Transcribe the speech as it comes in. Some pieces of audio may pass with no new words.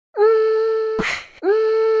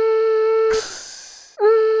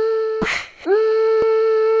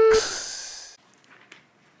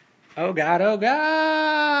Oh God, oh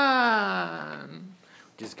God!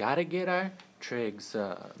 Just gotta get our trig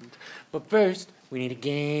subbed. But first, we need a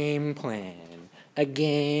game plan. A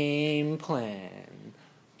game plan.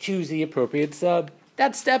 Choose the appropriate sub.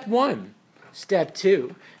 That's step 1. Step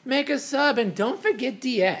 2, make a sub and don't forget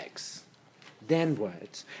dx. Then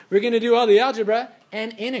what? We're going to do all the algebra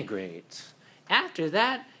and integrate. After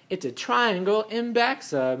that, it's a triangle in back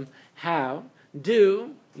sub. How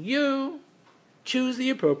do you choose the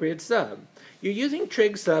appropriate sub? You're using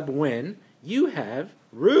trig sub when you have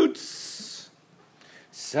roots.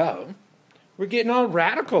 So, we're getting all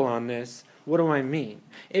radical on this. What do I mean?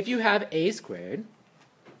 If you have a squared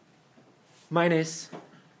minus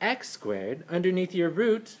x squared underneath your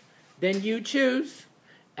root, then you choose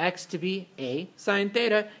x to be a sine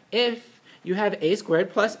theta. If you have a squared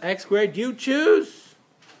plus x squared, you choose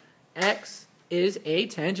x is a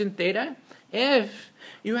tangent theta. If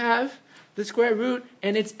you have the square root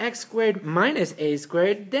and it's x squared minus a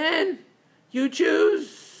squared, then you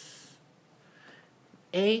choose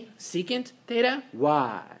a secant theta.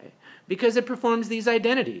 Why? Because it performs these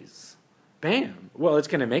identities. Bam. Well, it's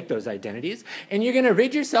going to make those identities, and you're going to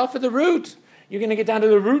rid yourself of the root. You're going to get down to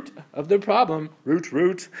the root of the problem.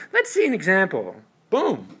 Root. Let's see an example.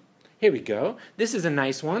 Boom. Here we go. This is a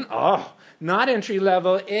nice one. Oh, not entry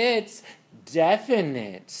level. It's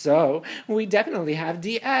definite. So we definitely have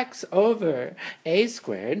dx over a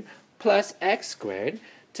squared plus x squared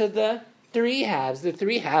to the 3/2. The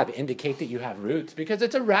 3/2 indicate that you have roots because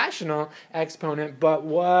it's a rational exponent. But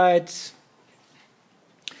what?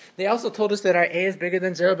 They also told us that our a is bigger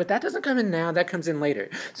than 0, but that doesn't come in now. That comes in later.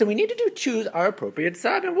 So we need to choose our appropriate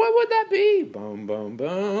sub. And what would that be? Boom, boom,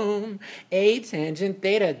 boom. A tangent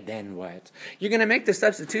theta. Then what? You're going to make the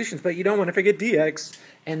substitutions, but you don't want to forget dx.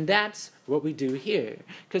 And that's what we do here.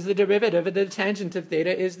 Because the derivative of the tangent of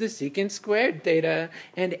theta is the secant squared theta.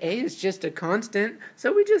 And a is just a constant,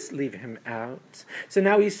 so we just leave him out. So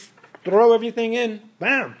now we throw everything in.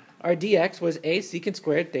 Bam! Our dx was a secant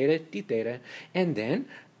squared theta d theta. And then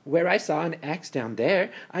where I saw an x down there,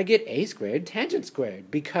 I get a squared tangent squared,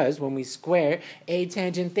 because when we square a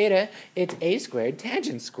tangent theta, it's a squared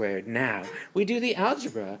tangent squared. Now, we do the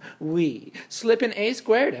algebra. We slip an a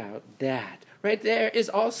squared out. That right there is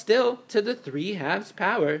all still to the 3/2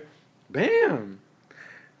 power. Bam!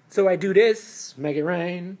 So I do this, make it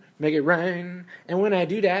rain, and when I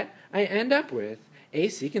do that, I end up with a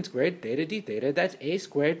secant squared theta d theta. That's a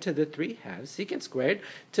squared to the 3/2 secant squared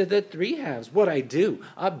to the 3/2. What I do?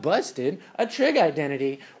 I busted a trig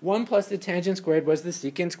identity. 1 plus the tangent squared was the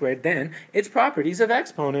secant squared. Then its properties of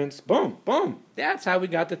exponents. Boom, boom. That's how we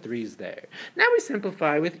got the 3's there. Now we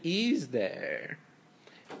simplify with e's there.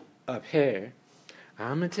 Up here,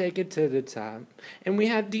 I'm going to take it to the top. And we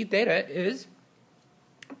have d theta is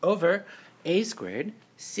over a squared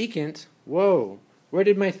secant. Whoa. Where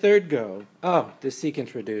did my third go? Oh, the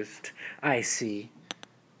secant reduced. I see.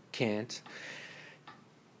 Can't.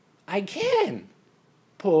 I can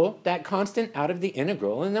pull that constant out of the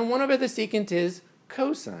integral, and then 1 over the secant is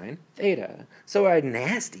cosine theta. So our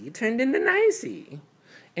nasty turned into nicey.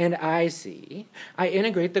 And I see. I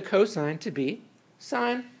integrate the cosine to be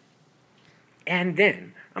sine. And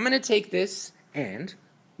then I'm going to take this and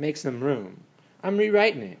make some room. I'm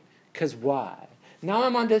rewriting it. Because why? Now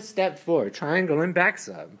I'm on to step 4, triangle and back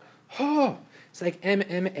sub. Oh, it's like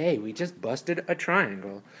MMA. We just busted a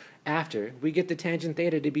triangle. After, we get the tangent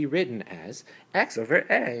theta to be written as x over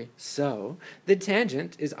a. So, the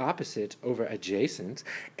tangent is opposite over adjacent,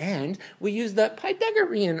 and we use the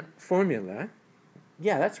Pythagorean formula.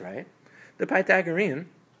 Yeah, that's right. The Pythagorean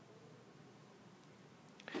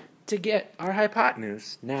to get our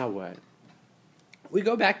hypotenuse. Now what? We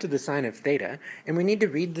go back to the sine of theta, and we need to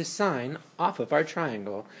read the sine off of our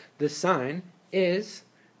triangle. The sine is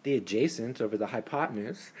the adjacent over the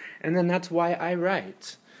hypotenuse, and then that's why I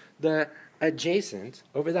write the adjacent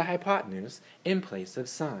over the hypotenuse in place of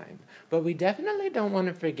sine. But we definitely don't want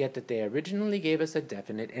to forget that they originally gave us a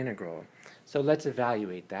definite integral. So let's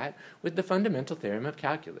evaluate that with the fundamental theorem of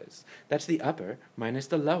calculus. That's the upper minus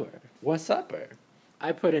the lower. What's upper?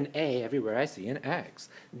 I put an a everywhere I see an x.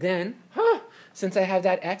 Then, since I have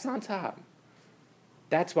that x on top,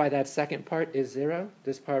 that's why that second part is 0,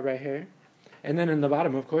 this part right here. And then in the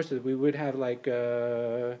bottom, of course, we would have like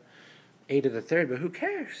a to the 3rd, but who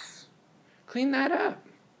cares? Clean that up.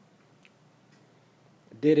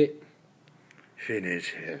 Did it.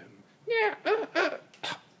 Finish him. Yeah.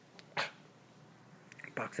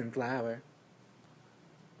 Box and flower.